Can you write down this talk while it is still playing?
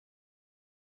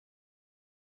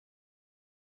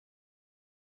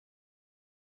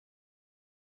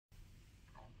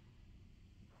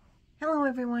Hello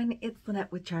everyone, it's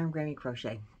Lynette with Charmed Grammy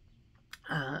Crochet,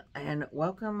 and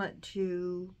welcome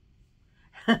to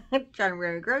Charmed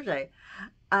Grammy Crochet.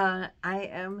 I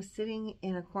am sitting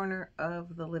in a corner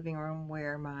of the living room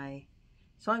where my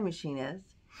sewing machine is,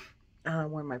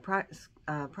 where my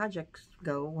projects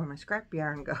go, where my scrap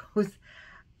yarn goes,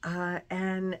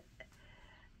 and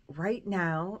right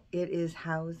now it is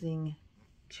housing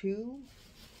 2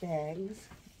 bags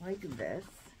like this,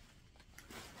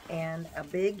 and a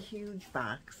big huge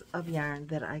box of yarn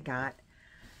that I got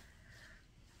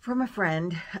from a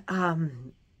friend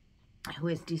who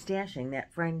is destashing.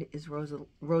 That friend is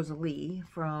Rosalie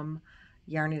from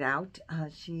Yarn It Out.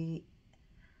 She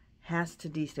has to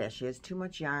destash. She has too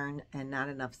much yarn and not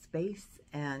enough space,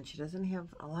 and she doesn't have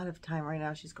a lot of time right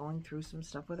now. She's going through some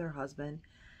stuff with her husband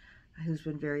who's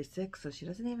been very sick, so she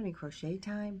doesn't have any crochet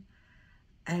time,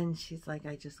 and she's like,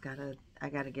 I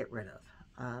gotta get rid of.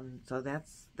 So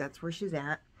that's where she's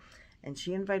at, and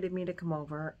she invited me to come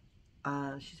over.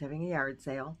 She's having a yard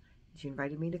sale. She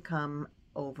invited me to come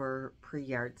over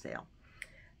pre-yard sale,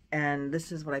 and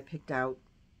this is what I picked out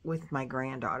with my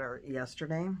granddaughter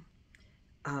yesterday.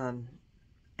 And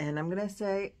I'm gonna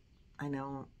say, I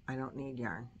know I don't need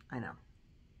yarn. I know.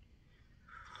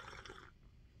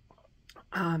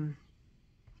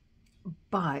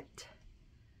 But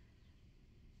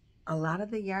a lot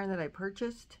of the yarn that I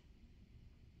purchased,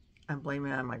 I'm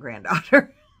blaming it on my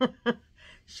granddaughter.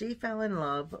 She fell in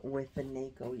love with the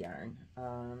NACO yarn.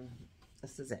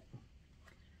 This is it.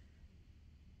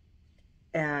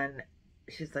 And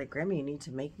she's like, Grammy, you need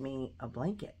to make me a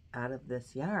blanket out of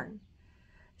this yarn.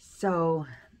 So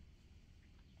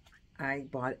I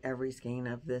bought every skein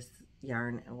of this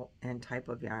yarn and type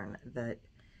of yarn that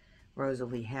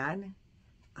Rosalie had,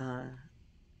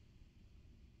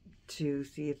 to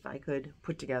see if I could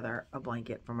put together a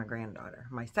blanket for my granddaughter,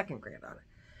 my second granddaughter.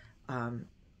 And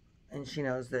she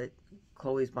knows that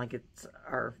Chloe's blankets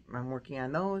are, I'm working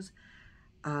on those,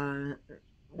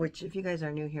 which if you guys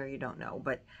are new here, you don't know,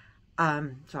 but,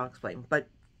 so I'll explain. But,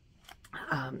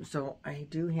 so I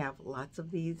do have lots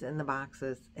of these in the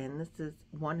boxes, and this is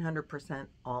 100%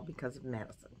 all because of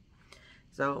Madison.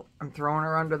 So I'm throwing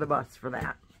her under the bus for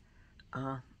that.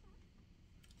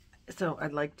 So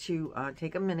I'd like to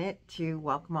take a minute to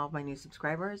welcome all of my new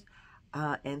subscribers,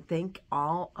 and thank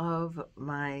all of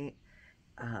my,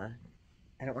 I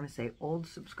don't want to say old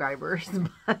subscribers,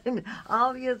 but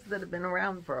all of you that have been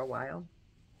around for a while.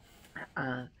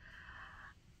 I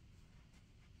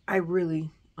really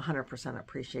 100%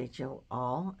 appreciate you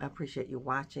all. I appreciate you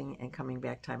watching and coming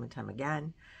back time and time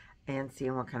again and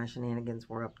seeing what kind of shenanigans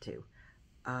we're up to.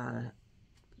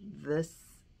 This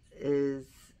is,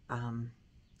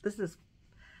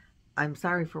 I'm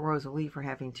sorry for Rosalie for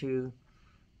having to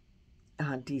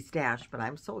destash, but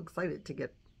I'm so excited to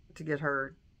get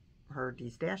her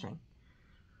destashing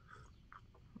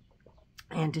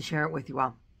and to share it with you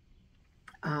all.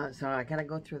 So I gotta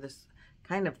go through this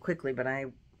kind of quickly, but I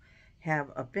have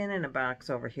a bin and a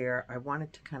box over here. I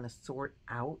wanted to kind of sort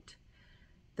out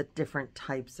the different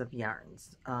types of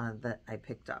yarns that I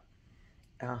picked up.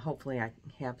 Hopefully I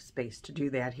have space to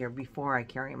do that here before I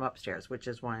carry them upstairs, which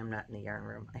is why I'm not in the yarn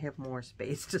room. I have more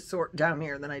space to sort down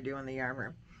here than I do in the yarn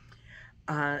room.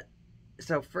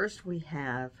 So first we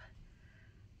have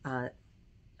the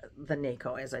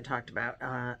NACO, as I talked about.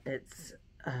 It's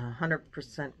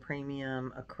 100%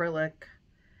 premium acrylic.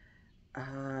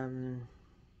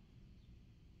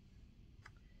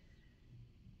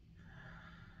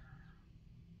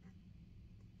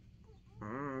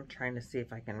 I'm trying to see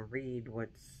if I can read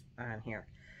what's on here.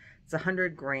 It's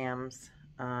 100 grams,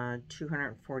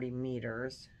 240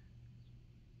 meters.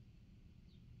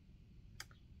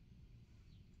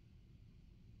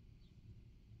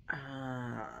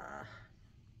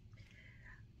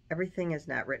 Everything is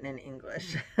not written in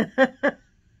English.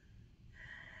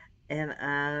 And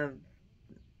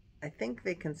I think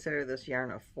they consider this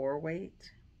yarn a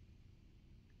 4-weight.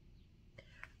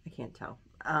 I can't tell.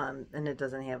 And it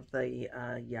doesn't have the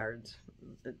yards,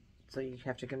 so you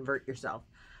have to convert yourself,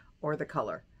 or the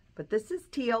color. But this is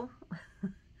teal,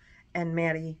 and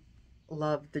Maddie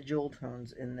loved the jewel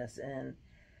tones in this, and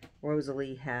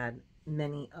Rosalie had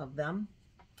many of them.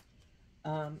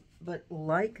 But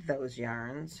like those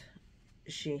yarns,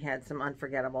 she had some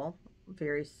Unforgettable,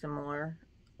 very similar.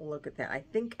 Look at that. I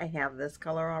think I have this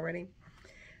color already.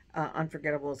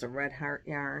 Unforgettable is a red heart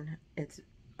yarn. It's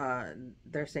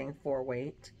they're saying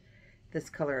 4-weight.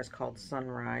 This color is called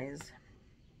Sunrise.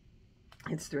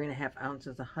 It's 3.5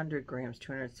 ounces, 100 grams,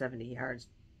 270 yards,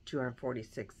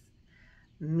 246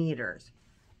 meters.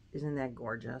 Isn't that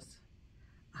gorgeous?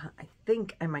 I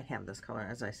think I might have this color,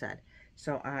 as I said.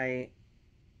 So I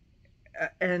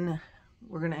And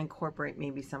we're going to incorporate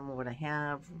maybe some of what I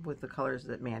have with the colors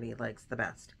that Maddie likes the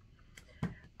best.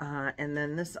 And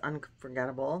then this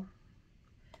unforgettable,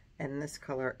 and this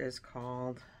color is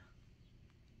called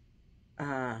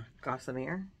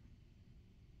Gossamer.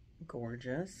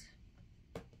 Gorgeous.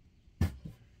 So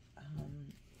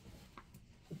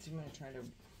I'm going to try to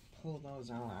pull those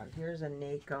all out. Here's a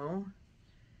Nako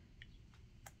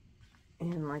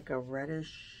in like a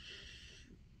reddish,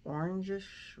 orangish,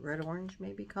 red-orange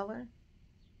maybe color.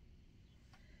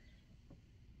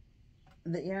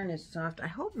 The yarn is soft. I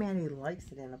hope Maddie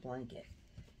likes it in a blanket.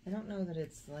 I don't know that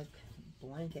it's like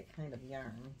blanket kind of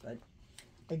yarn, but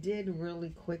I did really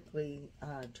quickly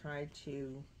try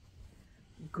to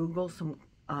Google some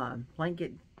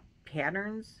blanket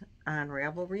patterns on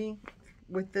Ravelry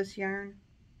with this yarn.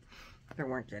 There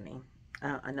weren't any.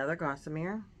 Another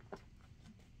Gossamer.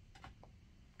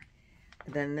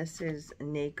 Then this is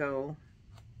Nako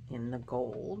in the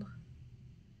gold.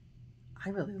 I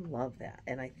really love that,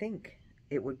 and I think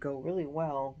it would go really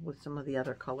well with some of the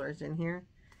other colors in here.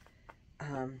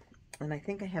 And I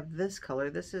think I have this color.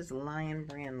 This is Lion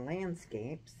Brand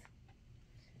Landscapes.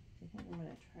 I think I'm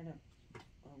going to try to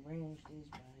arrange these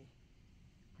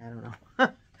by, I don't know,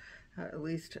 at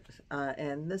least.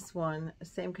 And this one,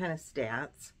 same kind of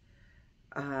stats.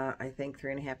 I think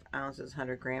 3.5 ounces,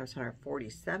 100 grams,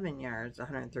 147 yards,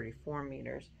 134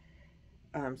 meters.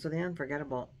 So the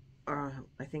Unforgettable,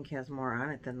 I think has more on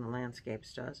it than the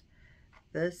Landscapes does.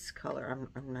 This color,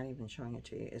 I'm not even showing it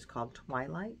to you, is called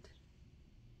Twilight.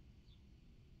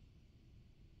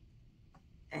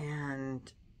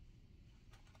 And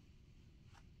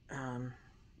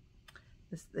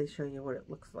they show you what it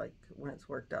looks like when it's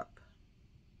worked up.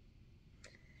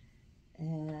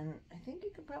 And I think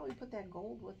you could probably put that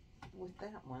gold with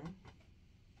that one.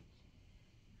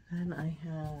 And I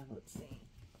have, let's see,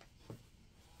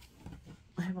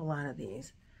 I have a lot of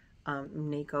these.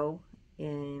 Nako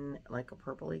in like a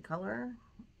purpley color.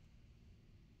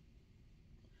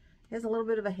 It has a little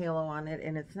bit of a halo on it,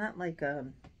 and it's not like a,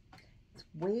 it's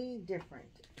way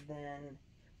different than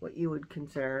what you would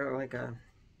consider like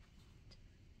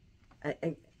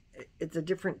it's a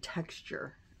different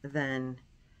texture than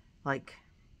like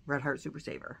Red Heart Super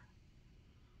Saver.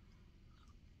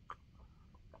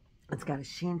 It's got a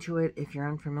sheen to it. If you're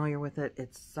unfamiliar with it,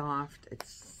 it's soft,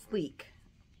 it's sleek,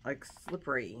 like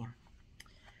slippery.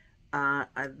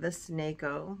 This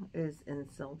Nako is in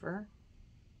silver.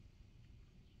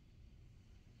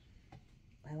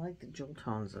 I like the jewel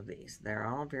tones of these. They're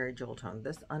all very jewel toned.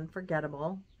 This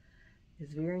Unforgettable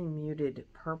is very muted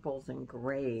purples and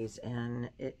grays, and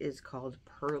it is called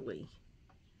Pearly.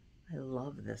 I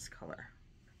love this color.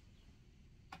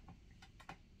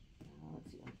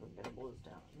 Let's see, Unforgettable is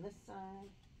down on this side.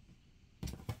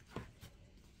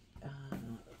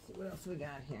 Let's see what else we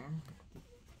got here.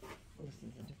 This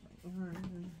is a different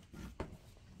yarn.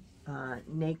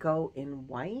 Nako in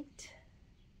white.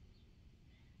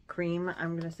 Cream,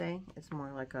 I'm going to say. It's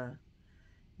more like a,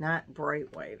 not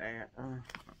bright white.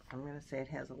 I'm going to say it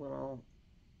has a little,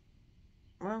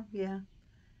 well, yeah.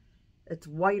 It's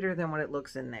whiter than what it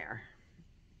looks in there.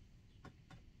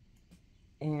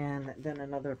 And then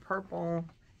another purple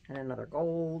and another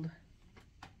gold.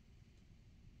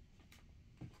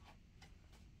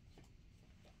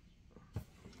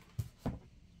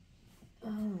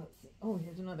 Let's see. Oh,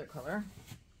 here's another color.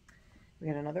 We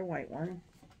got another white one.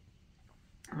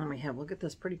 And we have, look at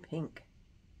this pretty pink.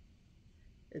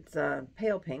 It's a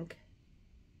pale pink.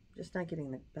 Just not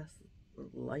getting the best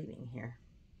lighting here.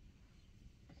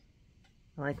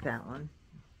 I like that one.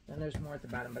 Then there's more at the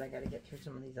bottom, but I got to get through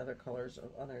some of these other colors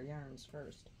of other yarns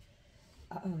first.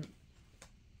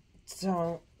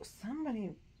 So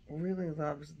somebody really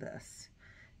loves this.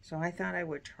 So I thought I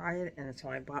would try it, and so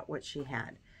I bought what she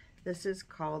had. This is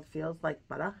called Feels Like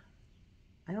Butter.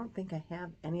 I don't think I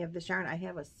have any of this yarn. I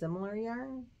have a similar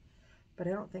yarn, but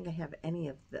I don't think I have any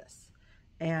of this.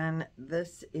 And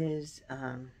this is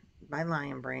by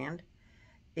Lion Brand.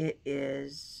 It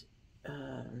is,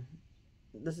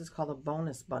 this is called a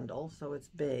bonus bundle, so it's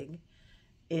big.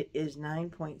 It is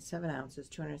 9.7 ounces,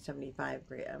 275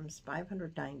 grams,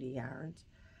 590 yards,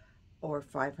 or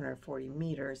 540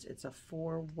 meters. It's a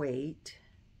 4-weight.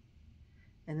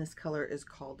 And this color is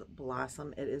called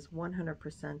Blossom. It is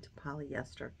 100%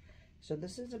 polyester. So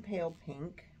this is a pale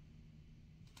pink.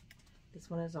 This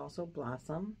one is also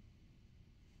Blossom.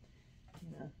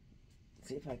 I'm gonna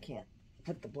see if I can't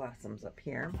put the blossoms up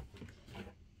here.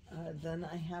 Then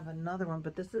I have another one,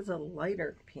 but this is a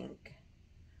lighter pink.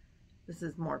 This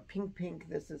is more pink pink.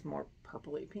 This is more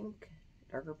purpley pink,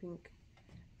 darker pink.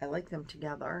 I like them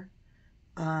together.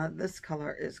 This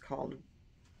color is called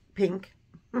pink.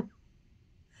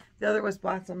 The other was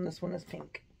blossom. This one is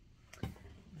pink.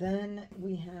 Then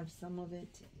we have some of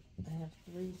it. I have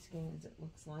 3 skeins, it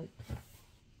looks like,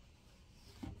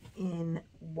 in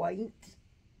white.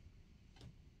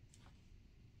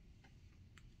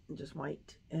 Just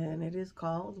white. And it is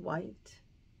called white.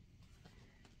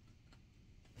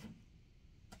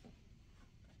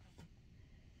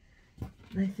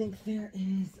 And I think there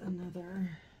is another.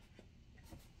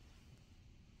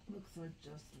 Looks like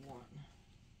just one.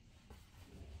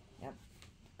 Yep.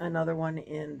 Another one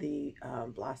in the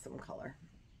blossom color.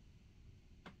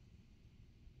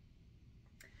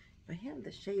 If I have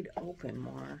the shade open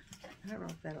more, I don't know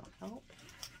if that'll help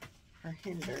or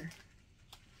hinder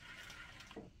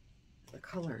the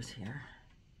colors here.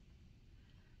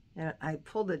 And I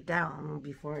pulled it down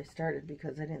before I started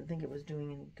because I didn't think it was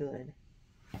doing any good.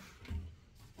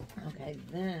 Okay,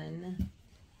 then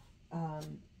I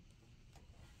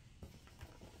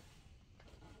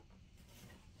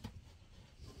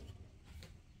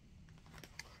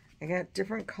got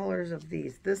different colors of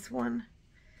these. This one,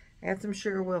 I got some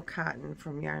sugar wheel cotton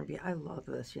from Yarn Bee. I love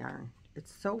this yarn.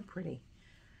 It's so pretty.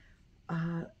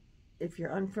 If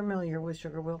you're unfamiliar with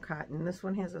sugar wheel cotton, this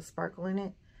one has a sparkle in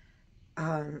it.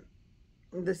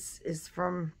 This is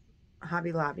from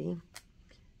Hobby Lobby.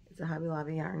 It's a Hobby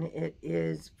Lobby yarn. It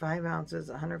is 5 ounces,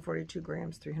 142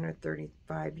 grams,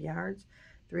 335 yards,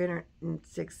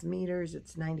 306 meters.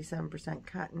 It's 97%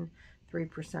 cotton,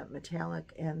 3%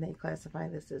 metallic, and they classify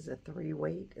this as a 3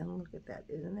 weight. And look at that.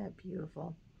 Isn't that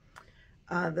beautiful?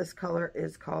 This color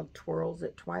is called Twirls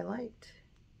at Twilight.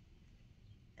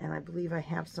 And I believe I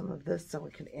have some of this so I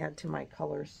can add to my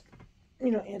colors,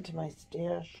 you know, add to my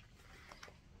stash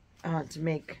to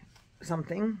make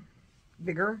something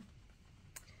bigger.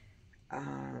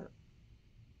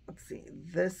 Let's see,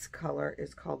 this color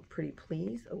is called Pretty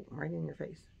Please. Oh, right in your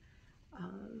face.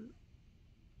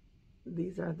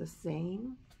 These are the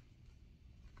same.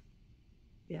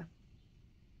 Yeah.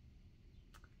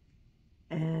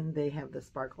 And they have the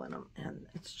sparkle in them. And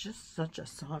it's just such a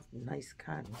soft, nice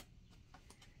cotton.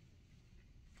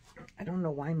 I don't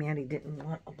know why Maddie didn't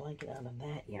want a blanket out of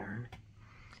that yarn.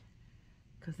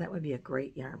 Because that would be a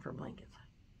great yarn for blankets.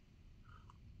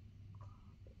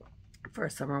 For a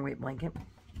summer weight blanket.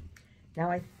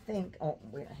 Now I think, oh,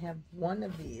 wait, I have one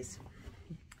of these.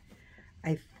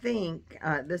 I think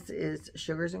this is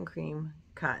Sugars and Cream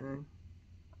cotton.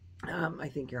 I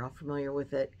think you're all familiar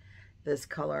with it. This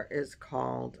color is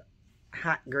called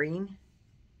Hot Green.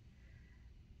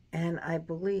 And I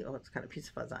believe, oh, it's got a piece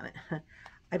of fuzz on it.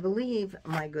 I believe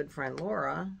my good friend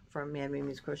Laura from Mad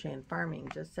Mimi's Crochet and Farming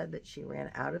just said that she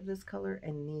ran out of this color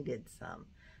and needed some.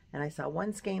 And I saw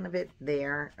one skein of it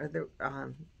there,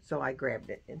 so I grabbed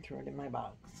it and threw it in my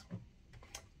box.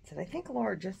 Said, I think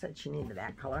Laura just said she needed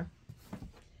that color.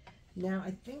 Now,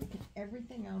 I think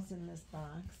everything else in this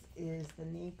box is the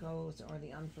Nikos or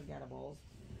the Unforgettables.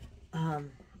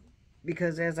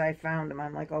 Because as I found them,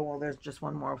 I'm like, oh, well, there's just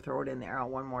one more, throw it in there. Oh,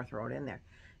 one more, throw it in there.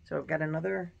 So I've got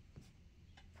another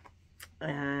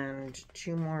and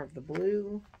 2 more of the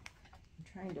blue. I'm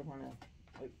trying to want to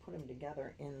like, put them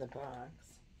together in the box.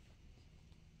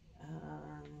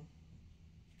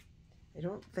 I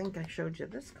don't think I showed you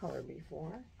this color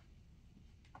before.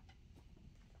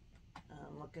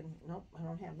 I'm looking, nope, I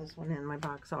don't have this one in my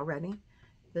box already.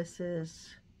 This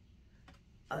is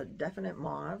a definite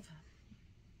mauve.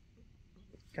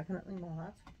 Definitely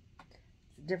mauve.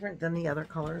 It's different than the other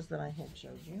colors that I had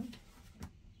showed you.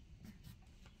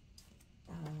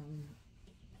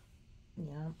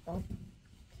 Yeah, oh,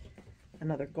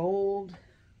 another gold.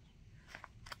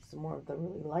 Some more of the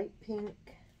really light pink.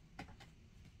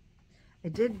 I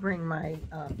did bring my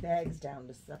bags down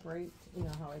to separate, you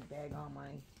know how I bag all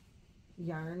my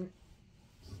yarn.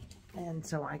 And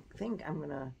so I think I'm going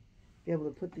to be able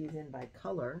to put these in by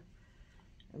color.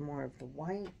 And more of the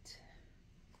white.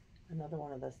 Another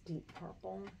one of this deep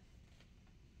purple.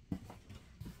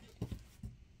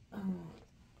 Oh.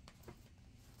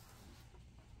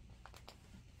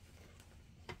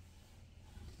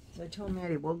 So I told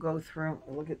Maddie we'll go through,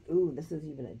 look at, ooh, this is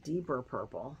even a deeper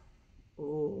purple.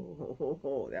 Ooh,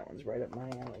 that one's right up my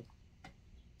alley.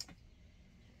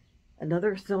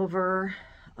 Another silver,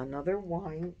 another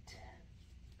white,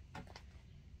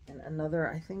 and another,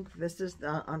 I think this is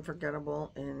the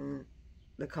Unforgettable in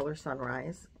the color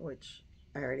Sunrise, which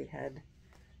I already had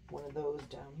one of those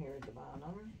down here at the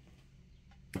bottom.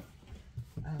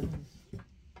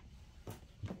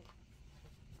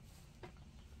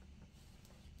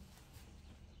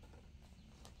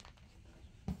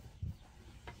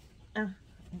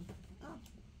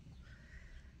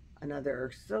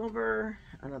 Another silver,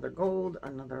 another gold,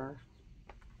 another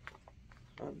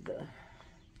of the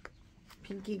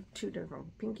pinky, 2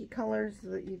 different pinky colors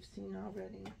that you've seen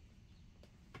already.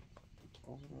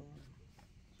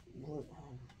 Blue,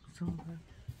 silver.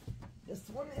 This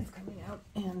one is coming out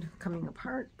and coming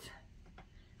apart.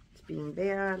 It's being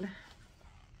bad.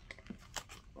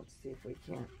 Let's see if we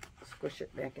can't squish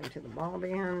it back into the ball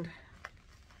band.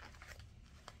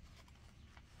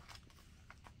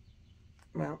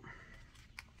 Well,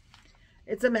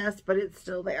 it's a mess, but it's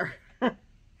still there.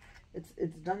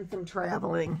 It's done some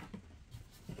traveling.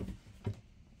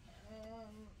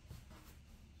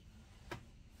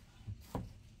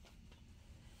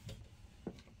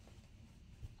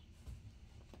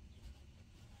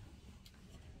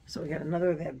 So we got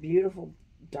another of that beautiful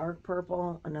dark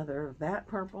purple, another of that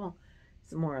purple,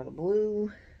 some more of the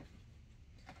blue.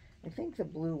 I think the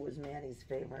blue was Maddie's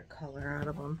favorite color out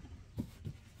of them.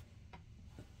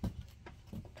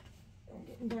 I'm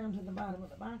getting down to the bottom of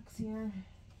the box here.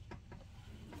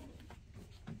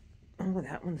 Oh,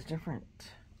 that one's different.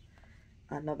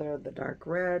 Another of the dark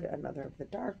red, another of the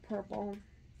dark purple.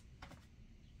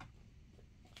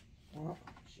 Oh,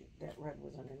 shoot, that red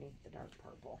was underneath the dark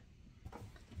purple.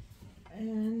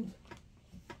 And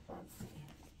let's see.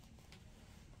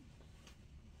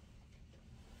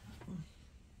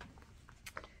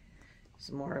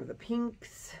 Some more of the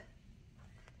pinks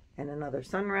and another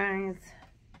sunrise.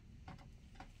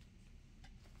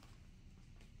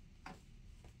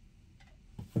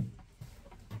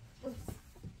 Oops.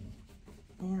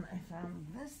 And I found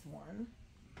this one,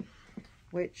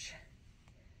 which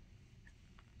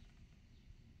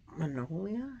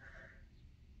Magnolia.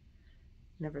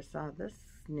 Never saw this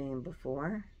name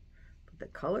before, but the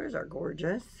colors are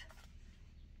gorgeous.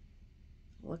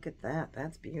 Look at that.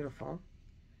 That's beautiful.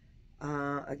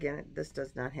 Again, this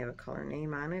does not have a color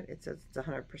name on it. It says it's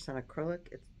 100% acrylic.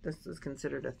 This is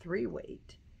considered a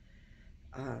 3-weight,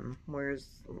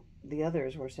 whereas the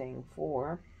others were saying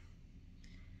 4.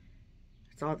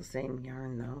 It's all the same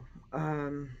yarn though.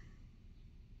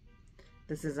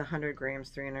 This is 100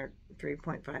 grams,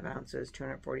 3.5 ounces,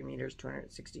 240 meters,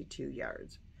 262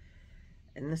 yards.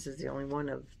 And this is the only one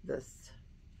of this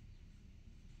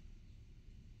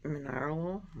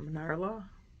Manarla,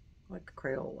 like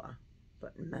Crayola,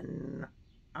 but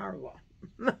Manarla.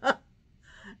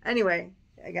 Anyway,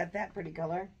 I got that pretty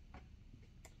color.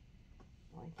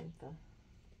 Oh, I think that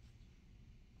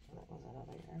was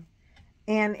another yarn.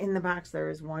 And in the box there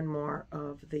is one more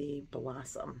of the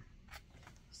Blossom.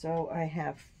 So I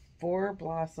have 4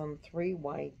 blossom, 3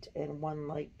 white, and 1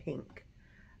 light pink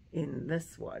in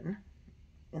this one,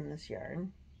 in this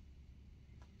yarn.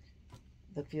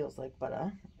 That feels like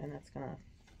butter, and it's gonna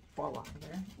fall off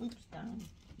there. Oops, down.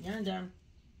 Yarn down.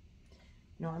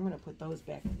 No, I'm gonna put those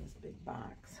back in this big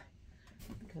box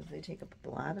because they take up a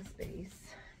lot of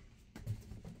space.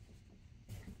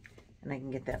 And I can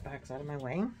get that box out of my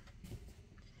way.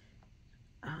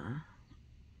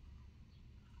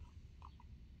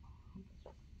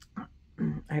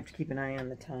 I have to keep an eye on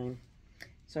the time.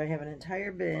 So I have an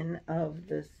entire bin of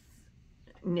this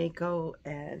Naco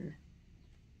and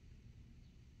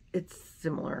its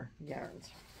similar yarns.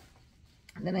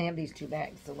 And then I have these 2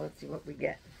 bags, so let's see what we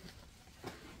get.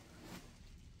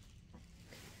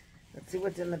 Let's see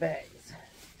what's in the bags.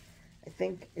 I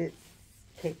think it's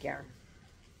cake yarn.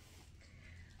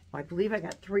 Well, I believe I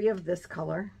got 3 of this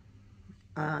color.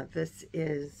 This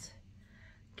is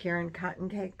Karen Cotton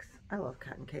Cakes. I love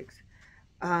cotton cakes.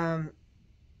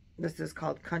 This is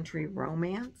called Country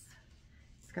Romance.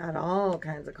 It's got all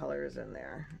kinds of colors in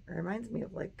there. It reminds me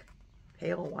of like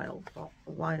pale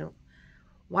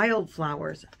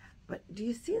wildflowers. But do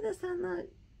you see this on the...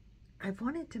 I've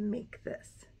wanted to make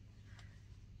this.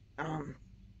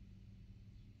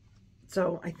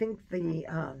 So I think the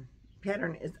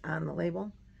pattern is on the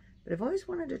label. But I've always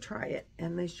wanted to try it.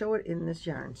 And they show it in this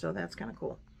yarn. So that's kind of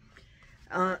cool.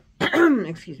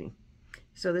 Excuse me.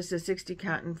 So this is 60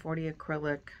 cotton, 40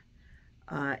 acrylic,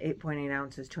 8.8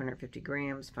 ounces, 250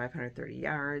 grams, 530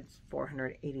 yards,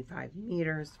 485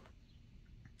 meters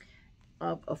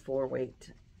of a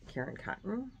 4-weight Karen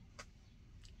cotton.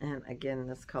 And again,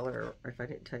 this color, if I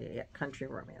didn't tell you yet, Country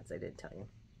Romance, I did tell you.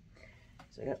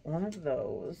 So I got one of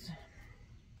those.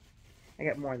 I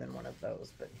got more than one of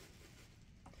those, but...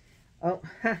 Oh,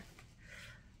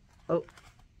 oh,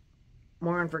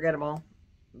 more unforgettable.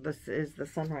 This is the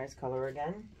sunrise color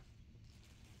again.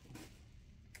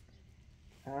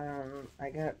 I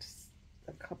got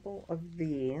a couple of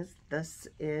these. This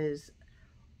is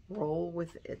Roll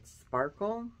with Its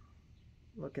Sparkle.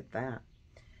 Look at that.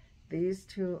 These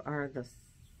 2 are the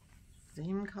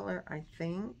same color, I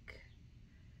think.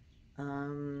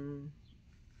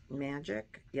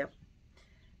 Magic. Yep.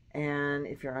 And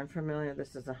if you're unfamiliar,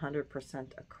 this is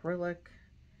 100% acrylic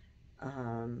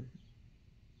and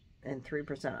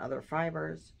 3% other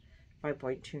fibers.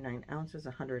 5.29 ounces,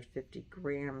 150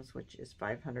 grams, which is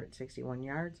 561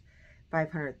 yards,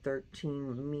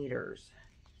 513 meters.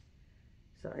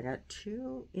 So I got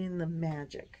 2 in the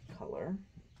magic color.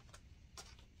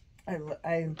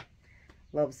 I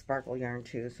love sparkle yarn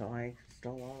too, so I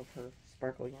stole all of her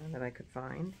sparkle yarn that I could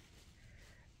find.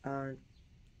 2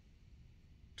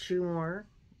 more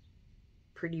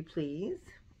Pretty Please.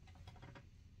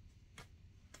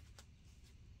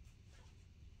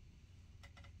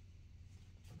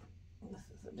 This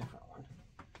is a different one.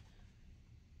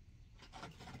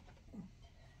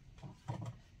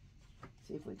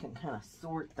 See if we can kind of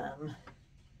sort them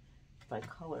by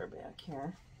color back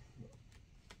here.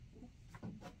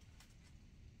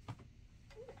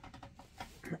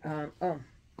 Oh,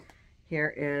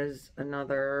 here is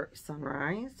another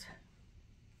Sunrise.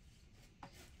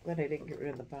 Glad I didn't get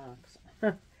rid of the box.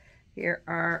 Here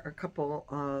are a couple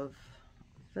of,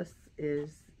 this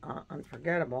is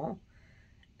Unforgettable,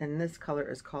 and this color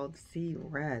is called Sea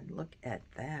Red. Look at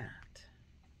that.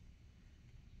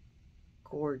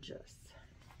 Gorgeous.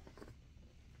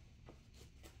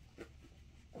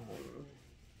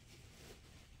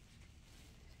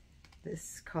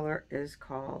 This color is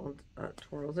called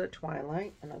Twirls at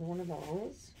Twilight, another one of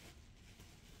those.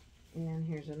 And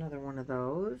here's another one of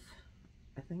those,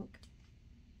 I think.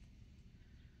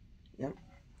 Yep.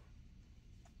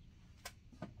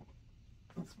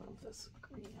 Let's move this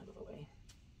green out of the way.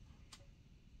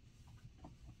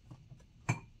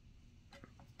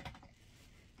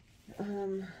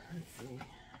 Let's see.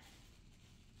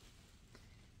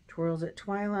 Twirls at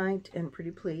Twilight and Pretty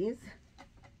Please.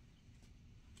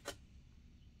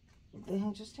 They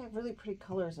just have really pretty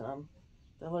colors in them.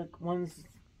 They're like, one's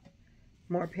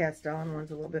more pastel and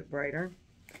one's a little bit brighter.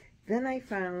 Then I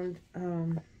found,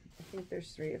 I think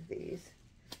there's 3 of these.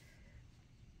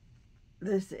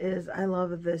 This is, I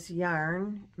love this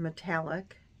yarn,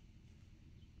 metallic.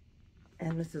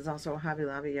 And this is also a Hobby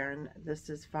Lobby yarn. This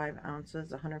is 5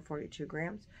 ounces, 142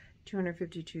 grams,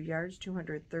 252 yards,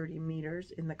 230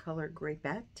 meters in the color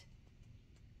Grapette.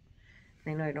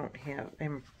 I know I don't have,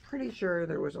 I'm pretty sure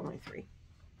there was only 3.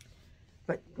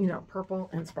 But, you know,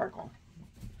 purple and sparkle.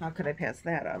 How could I pass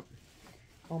that up?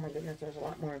 Oh my goodness, there's a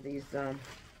lot more of these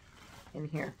in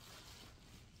here.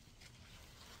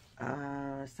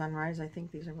 Sunrise, I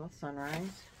think these are both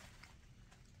Sunrise.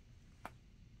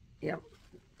 Yep,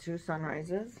 2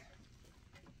 Sunrises.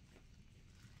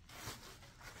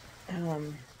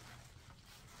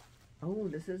 Oh,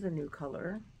 this is a new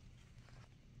color.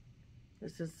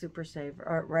 This is Super Save,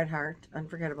 Red Heart,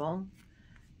 Unforgettable.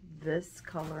 This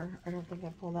color, I don't think I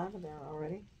pulled out of there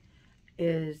already,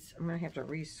 is, I'm going to have to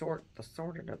resort the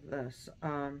sorted of this.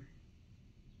 Oh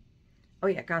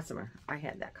yeah, Gossamer. I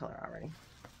had that color already.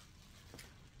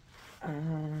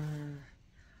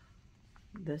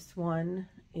 This one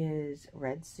is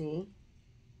Red Sea.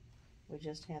 We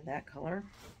just had that color.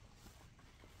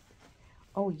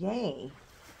 Oh yay!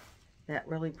 That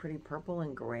really pretty purple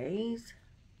and grays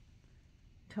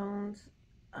tones.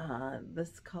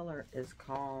 This color is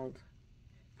called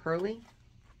Pearly.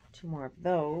 2 more of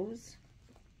those.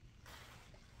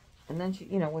 And then,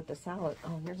 you know, with the solid,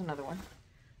 oh, here's another one.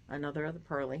 Another of the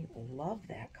Pearly. Love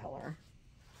that color.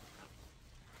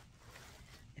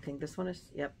 I think this one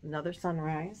is, yep, another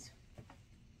Sunrise.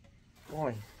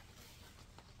 Boy.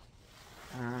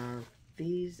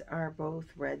 These are both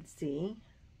Red Sea.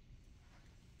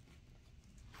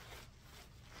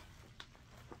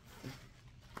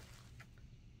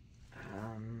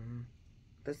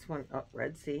 This one, oh,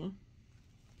 Red Sea.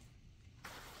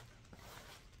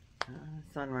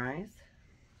 Sunrise.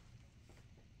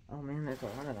 Oh man, there's a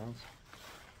lot of those.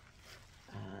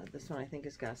 This one I think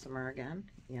is Gossamer again.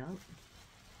 Yeah.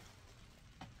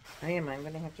 I'm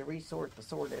going to have to resort the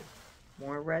sorted.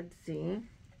 More Red Sea.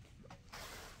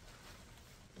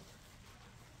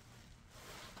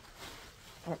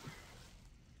 Oh.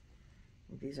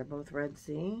 These are both Red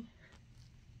Sea.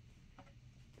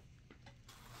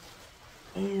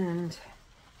 And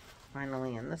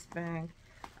finally in this bag,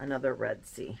 another Red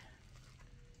Sea.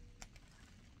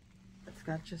 It's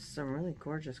got just some really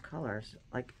gorgeous colors,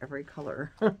 like every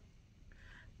color.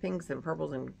 Pinks and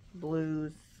purples and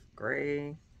blues,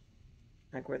 gray.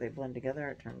 Like where they blend together,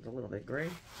 it turns a little bit gray.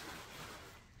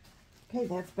 Okay,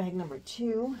 that's bag number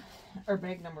 2, or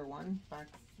bag number 1, box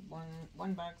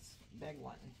 1 box, bag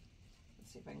 1.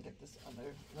 Let's see if I can get this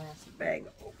other last bag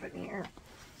open here.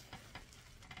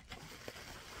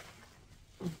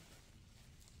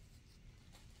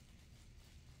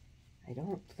 I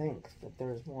don't think that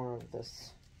there's more of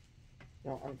this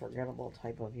unforgettable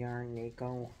type of yarn,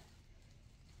 Nico.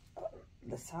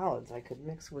 The solids I could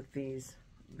mix with these,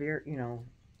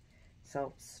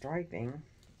 self-striping.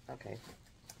 Okay,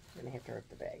 I'm gonna have to rip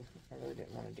the bag. I really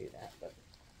didn't want to do that, but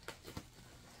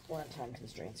a lot of time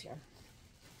constraints here.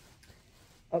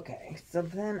 Okay, so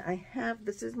then I have,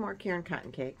 this is more Caron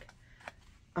Cotton Cake.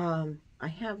 I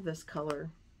have this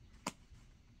color,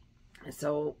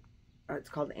 so it's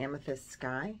called Amethyst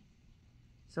Sky.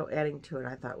 So adding to it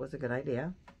I thought was a good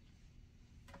idea.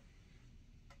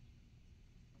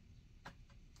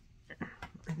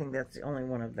 I think that's the only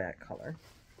one of that color.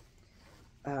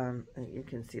 You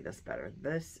can see this better.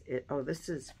 This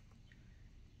is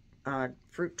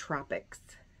Fruit Tropics.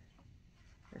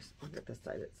 Look at this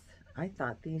side. I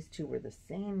thought these two were the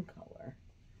same color.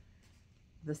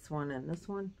 This one and this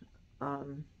one.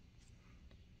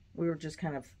 We were just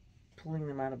kind of pulling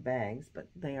them out of bags, but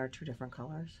they are two different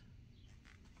colors.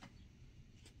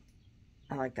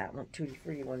 I like that one, Tutti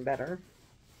Frutti one better.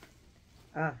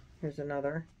 Here's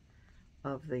another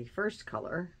of the first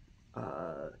color,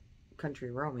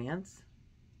 Country Romance.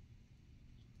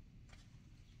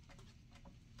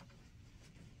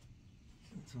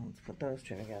 So let's put those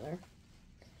two together.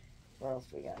 What else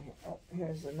do we got here? Oh,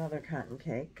 here's another cotton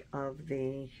cake of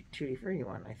the Tutti Frutti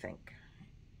one, I think.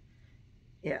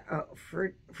 Yeah,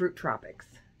 Fruit Tropics.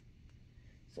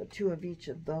 So two of each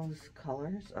of those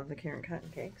colors of the Caron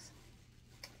Cotton Cakes.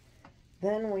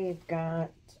 Then we've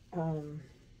got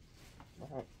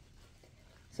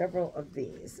several of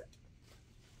these.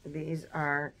 These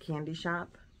are Candy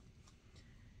Shop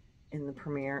in the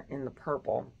Premier in the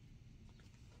purple.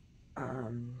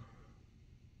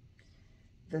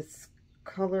 This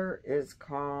color is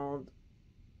called,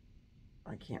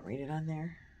 I can't read it on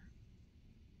there,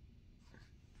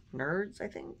 Nerds, I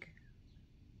think.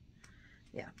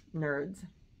 Yeah, Nerds.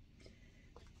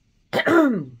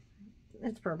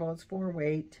 It's purple. It's 4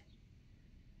 weight,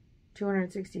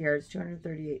 260 yards,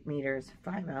 238 meters,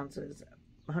 5 ounces,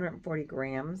 140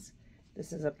 grams.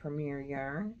 This is a Premier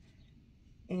yarn,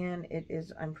 and it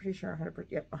is, I'm pretty sure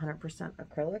 100%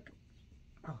 acrylic.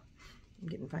 Oh, I'm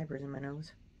getting fibers in my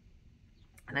nose.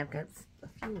 And I've got a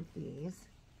few of these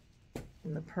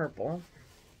in the purple.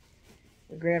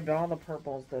 We grabbed all the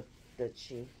purples that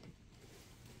she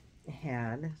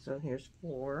had. So here's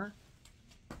 4.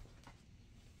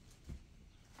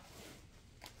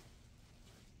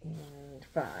 And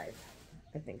 5.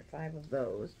 I think 5 of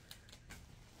those.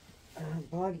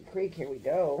 Boggy Creek, here we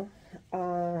go.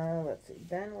 Let's see.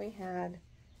 Then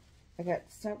I got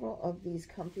several of these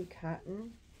comfy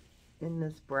cotton in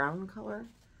this brown color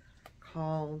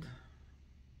called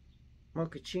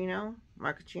Mochaccino.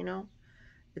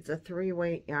 It's a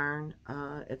 3-weight yarn.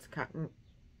 It's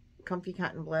comfy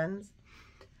cotton blends.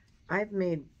 I've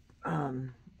made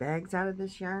bags out of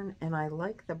this yarn, and I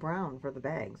like the brown for the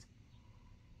bags.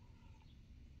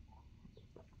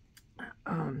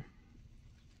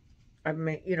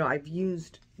 I've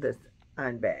used this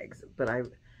on bags, but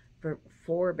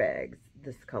for bags,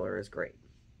 this color is great.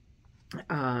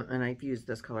 And I've used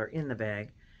this color in the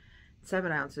bag.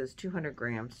 7 ounces, 200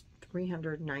 grams,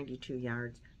 392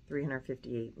 yards,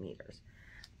 358 meters.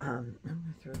 I'm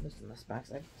going to throw this in this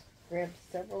box. I've grabbed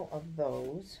several of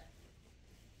those.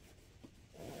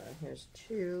 Here's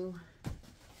 2.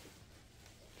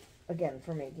 Again,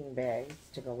 for making bags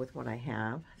to go with what I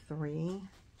have. 3.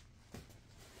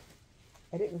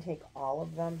 I didn't take all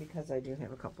of them because I do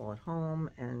have a couple at home,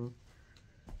 and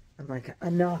I'm like,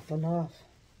 enough.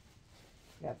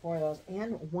 Got 4 of those,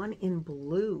 and 1 in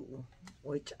blue,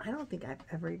 which I don't think I've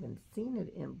ever even seen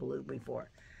it in blue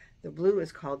before. The blue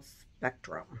is called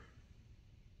Spectrum.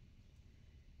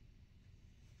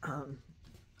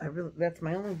 That's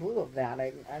my only blue of that.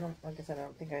 I don't, like I said, I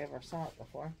don't think I ever saw it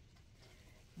before.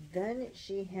 Then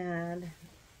she had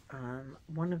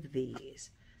one of these.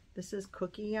 This is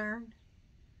cookie yarn.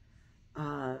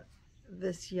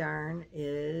 This yarn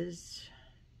is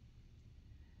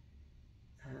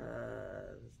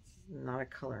not a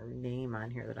color name on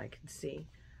here that I can see.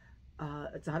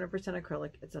 It's 100%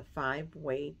 acrylic. It's a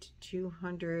 5-weight,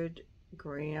 200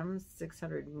 grams,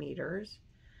 600 meters.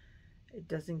 It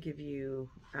doesn't give you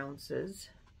ounces.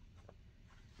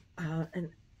 And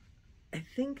I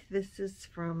think this is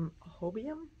from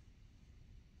Hobium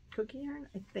cookie yarn.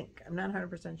 I think. I'm not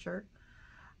 100% sure.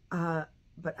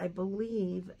 But I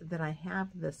believe that I have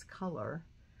this color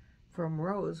from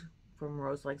Rose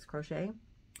Likes Crochet.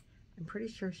 I'm pretty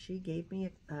sure she gave me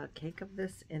a cake of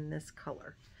this in this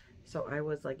color. So I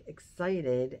was like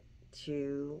excited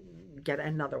to get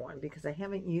another one because I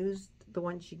haven't used the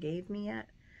one she gave me yet.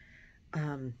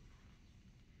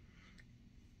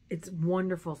 It's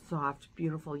wonderful, soft,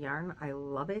 beautiful yarn. I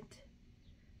love it.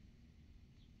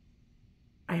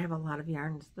 I have a lot of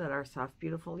yarns that are soft,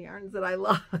 beautiful yarns that I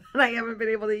love and I haven't been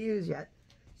able to use yet.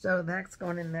 So that's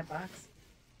going in that box.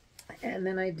 And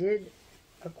then I did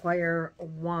acquire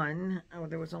one. Oh,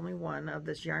 there was only one of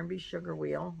this Yarn Bee Sugar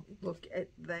Wheel. Look at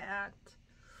that.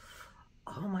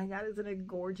 Oh my God, isn't it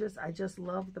gorgeous? I just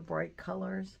love the bright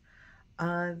colors.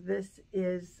 This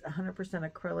is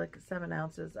 100% acrylic, 7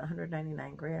 ounces,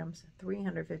 199 grams,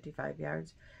 355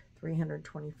 yards,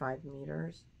 325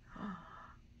 meters.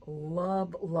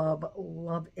 Love, love,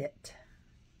 love it.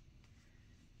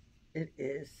 It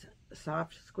is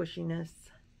soft squishiness.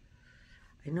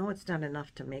 I know it's not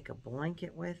enough to make a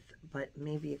blanket with, but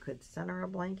maybe you could center a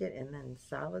blanket and then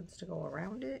solids to go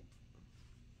around it.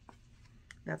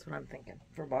 That's what I'm thinking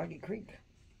for Boggy Creek.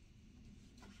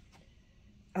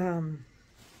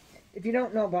 If you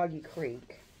don't know Boggy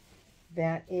Creek,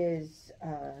 that is,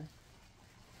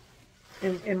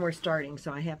 and we're starting,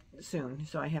 so I have soon,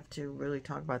 so I have to really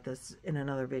talk about this in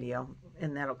another video,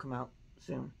 and that'll come out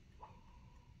soon.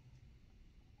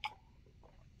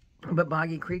 But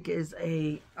Boggy Creek is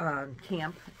a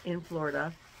camp in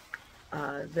Florida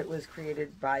that was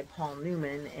created by Paul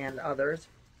Newman and others.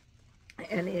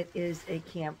 And it is a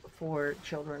camp for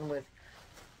children with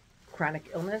chronic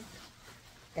illness.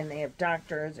 And they have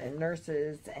doctors and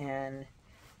nurses and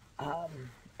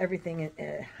everything.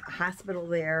 A hospital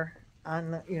there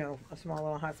on the, you know, a small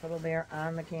little hospital there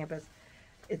on the campus.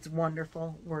 It's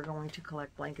wonderful. We're going to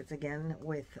collect blankets again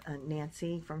with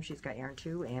Nancy from She's Got Yarn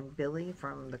Too, and Billy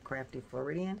from the Crafty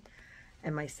Floridian,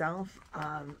 and myself.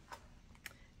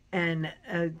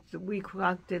 We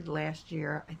collected last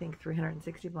year, I think,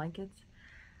 360 blankets.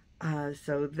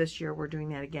 So this year we're doing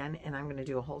that again, and I'm going to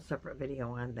do a whole separate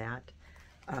video on that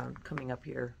coming up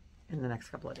here in the next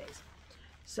couple of days.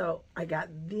 So I got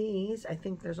these. I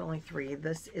think there's only 3.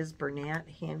 This is Bernat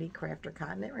Handy Crafter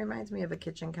Cotton. It reminds me of a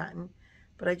kitchen cotton,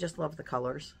 but I just love the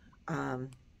colors.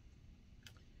 And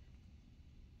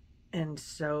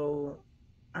so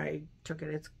I took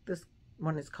it. This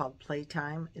one is called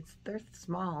Playtime. They're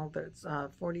small. It's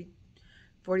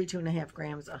 42.5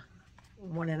 grams,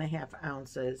 1.5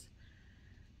 ounces,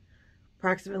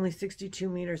 approximately 62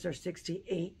 meters or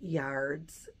 68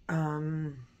 yards.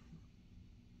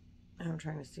 I'm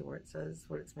trying to see where it says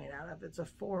what it's made out of. It's a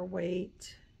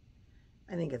 4-weight.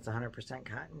 I think it's 100%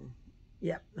 cotton.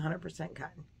 Yep, 100%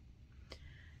 cotton.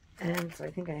 And so I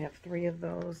think I have 3 of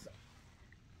those.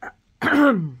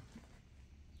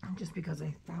 Just because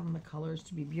I found the colors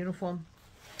to be beautiful,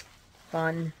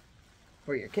 fun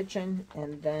for your kitchen.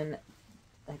 And then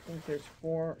I think there's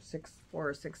 4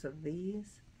 or 6 of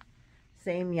these.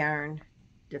 Same yarn,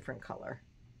 different color.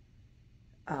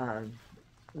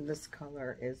 This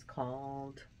color is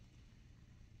called,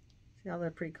 see all the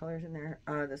pretty colors in there?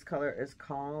 This color is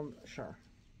called, sure,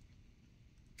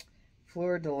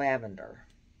 Fleur de Lavender.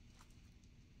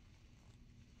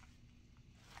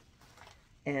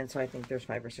 And so I think there's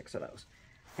 5 or 6 of those.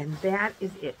 And that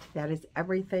is it. That is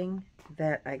everything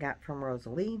that I got from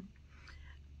Rosalie.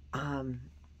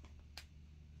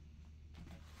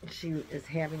 She is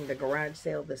having the garage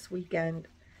sale this weekend.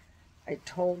 I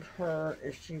told her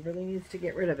if she really needs to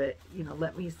get rid of it, you know,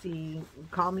 let me see,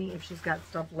 call me if she's got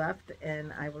stuff left,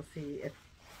 and I will see if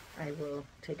I will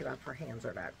take it off her hands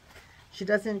or not. She's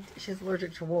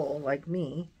allergic to wool like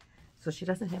me, so she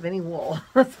doesn't have any wool.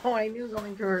 So I knew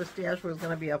going through her stash was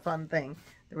going to be a fun thing.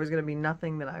 There was going to be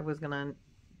nothing that I was going to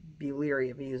be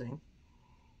leery of using.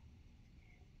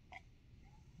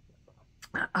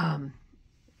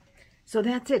 So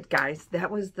that's it, guys.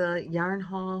 That was the yarn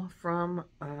haul from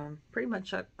pretty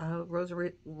much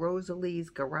Rosalie's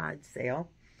garage sale.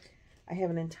 I have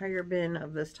an entire bin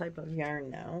of this type of yarn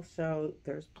now, so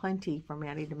there's plenty for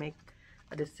Maddie to make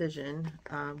a decision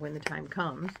when the time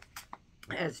comes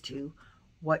as to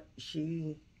what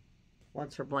she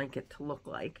wants her blanket to look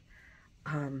like.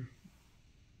 I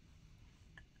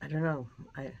don't know.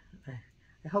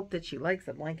 I hope that she likes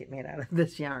a blanket made out of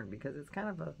this yarn, because it's kind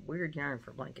of a weird yarn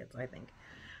for blankets, I think.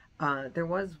 There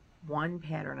was one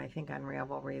pattern, I think, on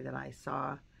Ravelry that I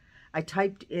saw. I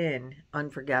typed in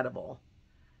unforgettable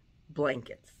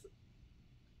blankets.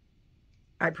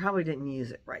 I probably didn't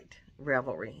use it right,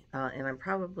 Ravelry. And I'm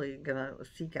probably going to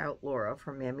seek out Laura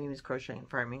from Mimi's Crochet and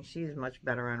Farming. She's much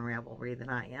better on Ravelry than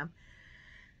I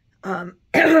am.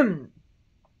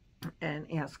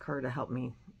 And ask her to help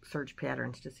me search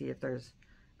patterns to see if there's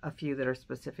a few that are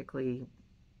specifically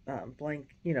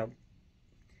blank, you know.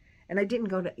 And I didn't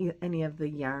go to any of the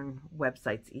yarn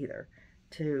websites either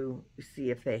to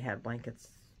see if they had blankets,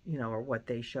 you know, or what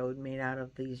they showed made out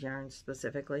of these yarns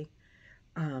specifically.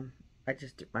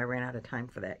 I ran out of time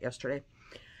for that yesterday.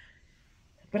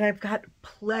 But I've got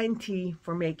plenty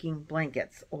for making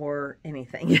blankets or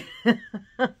anything.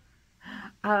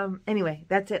 Anyway,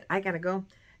 that's it. I gotta go.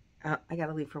 I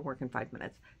gotta leave for work in 5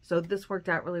 minutes. So this worked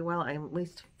out really well. I at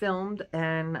least filmed,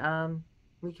 and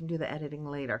we can do the editing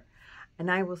later. And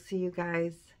I will see you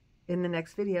guys in the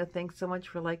next video. Thanks so much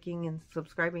for liking and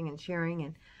subscribing and sharing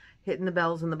and hitting the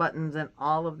bells and the buttons and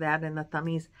all of that and the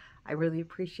thummies. I really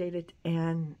appreciate it.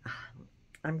 And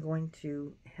I'm going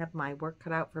to have my work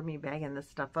cut out for me bagging this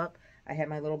stuff up. I have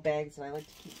my little bags that I like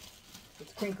to keep.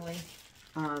 It's crinkly.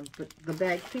 But the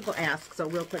bags, people ask, so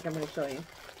real quick I'm going to show you.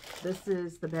 This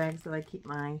is the bags that I keep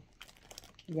my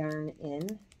yarn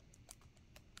in.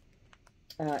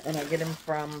 And I get them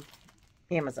from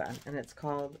Amazon. And it's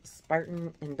called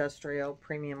Spartan Industrial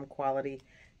Premium Quality.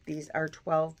 These are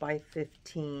 12 by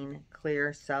 15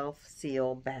 clear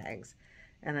self-seal bags.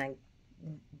 And I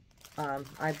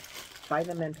buy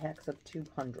them in packs of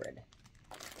 200.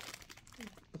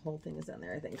 The whole thing is in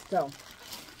there, I think. So,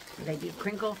 they do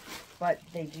crinkle, but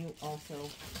they do also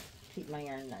keep my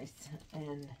yarn nice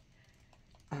and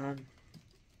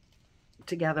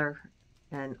together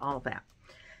and all of that.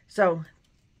 So,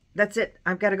 that's it.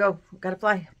 I've got to go. Got to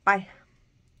fly. Bye.